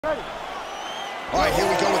All right, here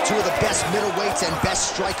we go with two of the best middleweights and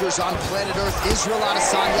best strikers on planet Earth, Israel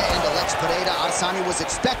Adesanya and Alex Pereira. Adesanya was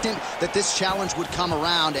expectant that this challenge would come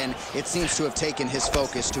around, and it seems to have taken his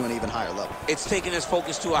focus to an even higher level. It's taken his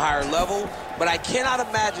focus to a higher level, but I cannot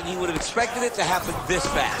imagine he would have expected it to happen this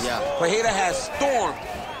fast. Yeah. Pereira has stormed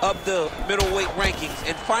up the middleweight rankings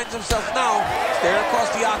and finds himself now staring across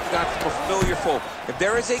the octagon from a familiar foe. If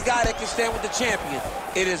there is a guy that can stand with the champion,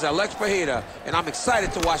 it is Alex Pereira, and I'm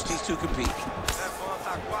excited to watch these two compete.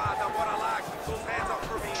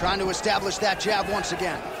 Trying to establish that jab once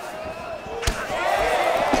again.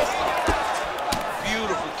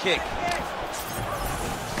 Beautiful kick.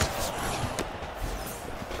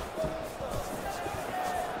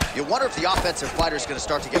 You wonder if the offensive fighter is going to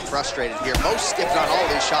start to get frustrated here. Most, if not all,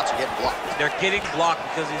 of these shots are getting blocked. They're getting blocked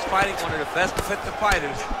because he's fighting one of the best defensive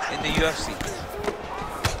fighters in the UFC.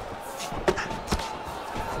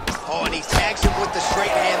 Oh, and he tags him with the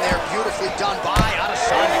straight hand there. Beautifully done by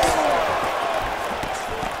Adesanya.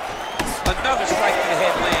 Another strike to the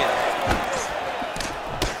head land.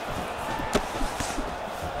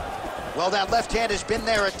 Well, that left hand has been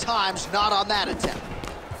there at times, not on that attempt.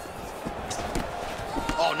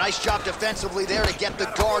 Oh, nice job defensively there to get the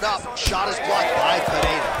guard up. Shot is blocked by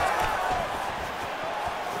Pereira.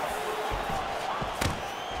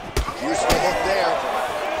 Useful hook there.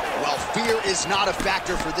 Well, fear is not a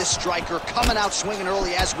factor for this striker. Coming out swinging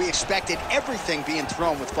early as we expected. Everything being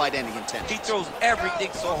thrown with fight-ending intent. He throws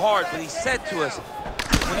everything so hard, but he said to us,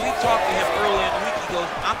 when we talked to him earlier in the week, he goes,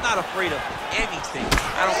 I'm not afraid of anything.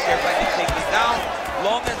 I don't care if I can take this down,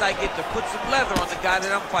 long as I get to put some leather on the guy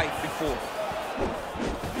that I'm fighting before.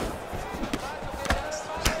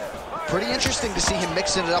 Pretty interesting to see him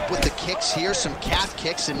mixing it up with the kicks here, some calf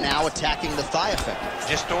kicks, and now attacking the thigh effect.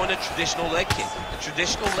 Just throwing a traditional leg kick. The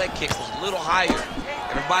traditional leg kick was a little higher.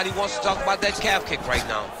 Everybody wants to talk about that calf kick right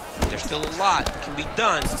now. There's still a lot that can be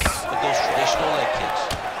done with those traditional leg kicks.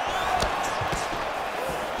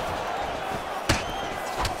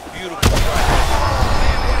 Beautiful.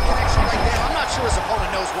 Connection right there. I'm not sure his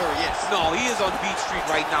opponent knows where he is. No, he is on Beach Street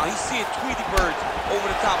right now. He's seeing Tweety birds over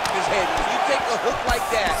the top of his head. If you take a hook like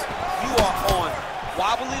that, you are on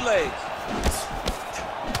wobbly legs.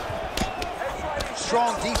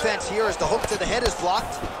 Strong defense here as the hook to the head is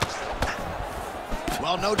blocked.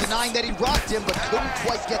 Well, no denying that he rocked him, but couldn't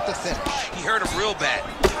quite get the finish. He hurt him real bad,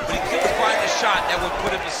 but he couldn't find the shot that would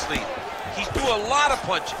put him to sleep. He threw a lot of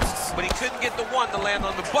punches, but he couldn't get the one to land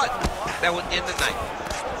on the button that would end the night.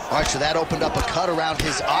 All right, so that opened up a cut around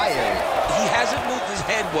his eye area. He hasn't moved his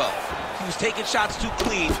head well. He was taking shots too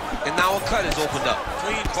clean, and now a cut is opened up.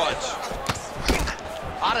 Clean punch.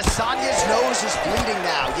 Adesanya's nose is bleeding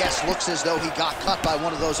now. Yes, looks as though he got cut by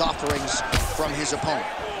one of those offerings from his opponent.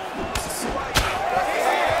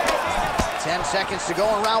 10 seconds to go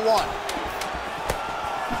in round one.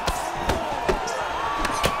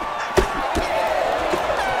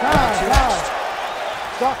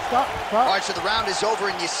 Stop. All right, so the round is over,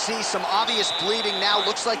 and you see some obvious bleeding now.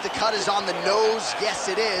 Looks like the cut is on the nose. Yes,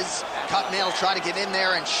 it is. Cut man will try to get in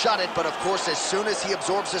there and shut it, but of course, as soon as he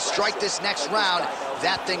absorbs a strike this next round,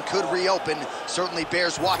 that thing could reopen. Certainly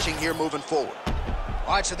bears watching here moving forward.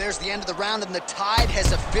 All right, so there's the end of the round, and the tide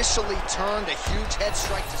has officially turned. A huge head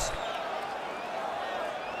strike to...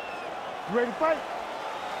 You ready to fight?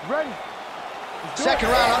 Ready. Second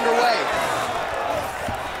round underway.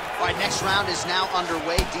 All right, next round is now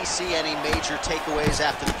underway. DC, any major takeaways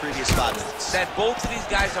after the previous 5 minutes? That both of these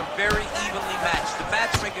guys are very evenly matched. The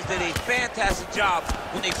matchmakers did a fantastic job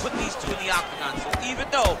when they put these two in the octagon. So even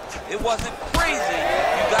though it wasn't crazy,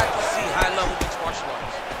 you got to see high-level mixed martial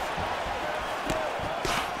arts.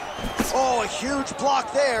 Oh, a huge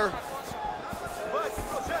block there.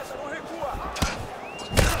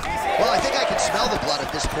 Well, I think I can smell the blood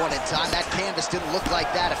at this point in time. That canvas didn't look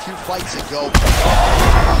like that a few fights ago.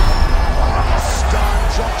 Stunned,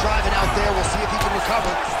 jump driving out there. We'll see if he can recover.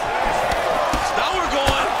 Now we're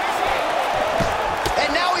going. And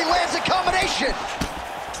now he lands a combination.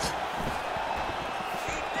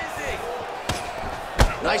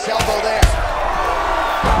 Nice elbow there.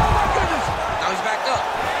 Oh my goodness. Now he's back up.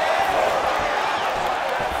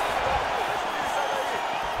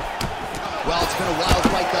 Well, it's been a wild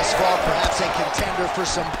fight thus far, perhaps a contender for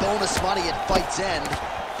some bonus money at fight's end.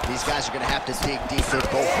 These guys are going to have to dig deep. They're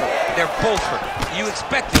both hurt. They're both hurt. You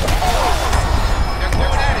expect it. They're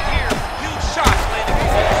going at it here. Huge shots landing from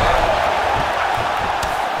both sides.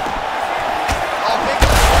 Oh, big.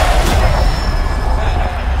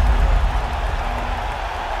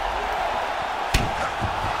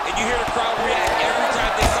 And you hear the crowd react every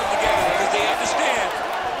time they come together because they understand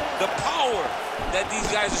the power that these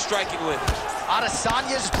guys are striking with. Adesanya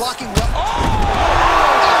Adesanya's blocking well. Oh!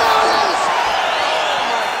 There it is! Oh,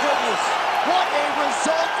 my goodness. What a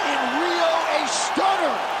result in Rio, a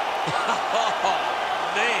stunner. Oh,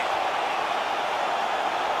 man.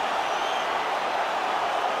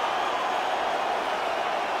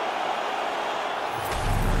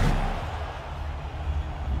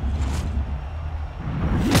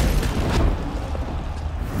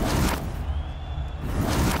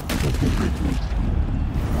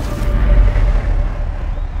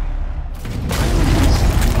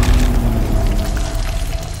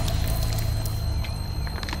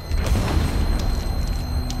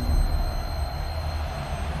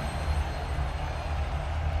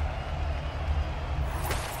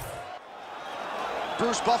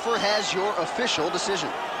 Bruce Buffer has your official decision.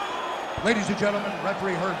 Ladies and gentlemen,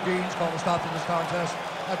 referee Herb Deans called a stop to this contest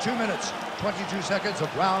at 2 minutes, 22 seconds of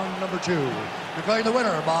round number 2. Declaring the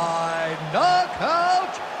winner by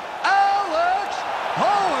knockout